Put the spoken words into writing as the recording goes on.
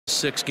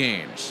6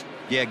 games.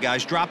 Yeah,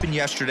 guys, dropping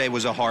yesterday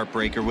was a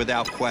heartbreaker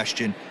without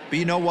question. But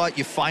you know what?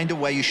 You find a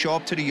way. You show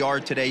up to the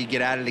yard today, you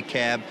get out of the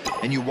cab,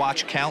 and you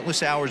watch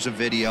countless hours of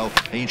video,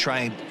 and you try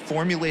and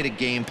formulate a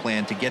game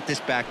plan to get this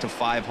back to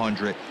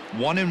 500.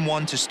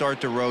 1-1 to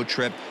start the road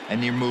trip,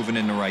 and you're moving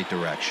in the right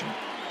direction.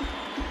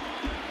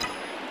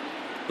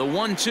 The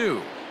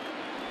 1-2.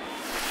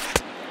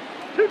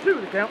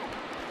 2-2 the count.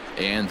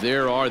 And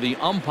there are the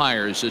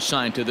umpires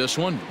assigned to this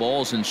one.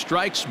 Balls and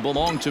strikes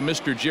belong to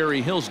Mr.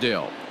 Jerry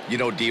Hillsdale. You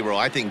know, D-Row,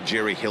 I think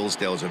Jerry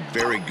Hillsdale is a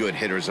very good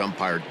hitter's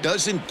umpire.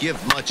 Doesn't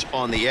give much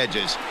on the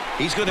edges.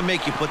 He's going to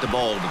make you put the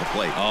ball over the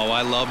plate. Oh,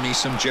 I love me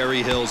some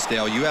Jerry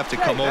Hillsdale. You have to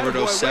come over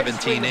those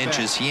 17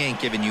 inches. He ain't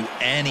giving you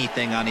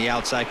anything on the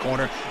outside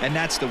corner, and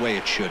that's the way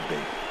it should be.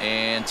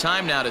 And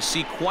time now to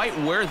see quite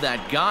where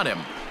that got him.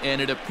 And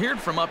it appeared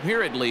from up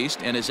here at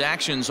least, and his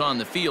actions on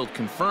the field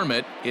confirm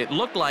it. It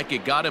looked like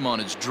it got him on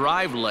his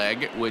drive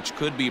leg, which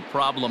could be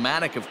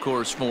problematic, of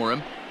course, for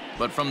him.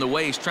 But from the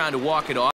way he's trying to walk it off,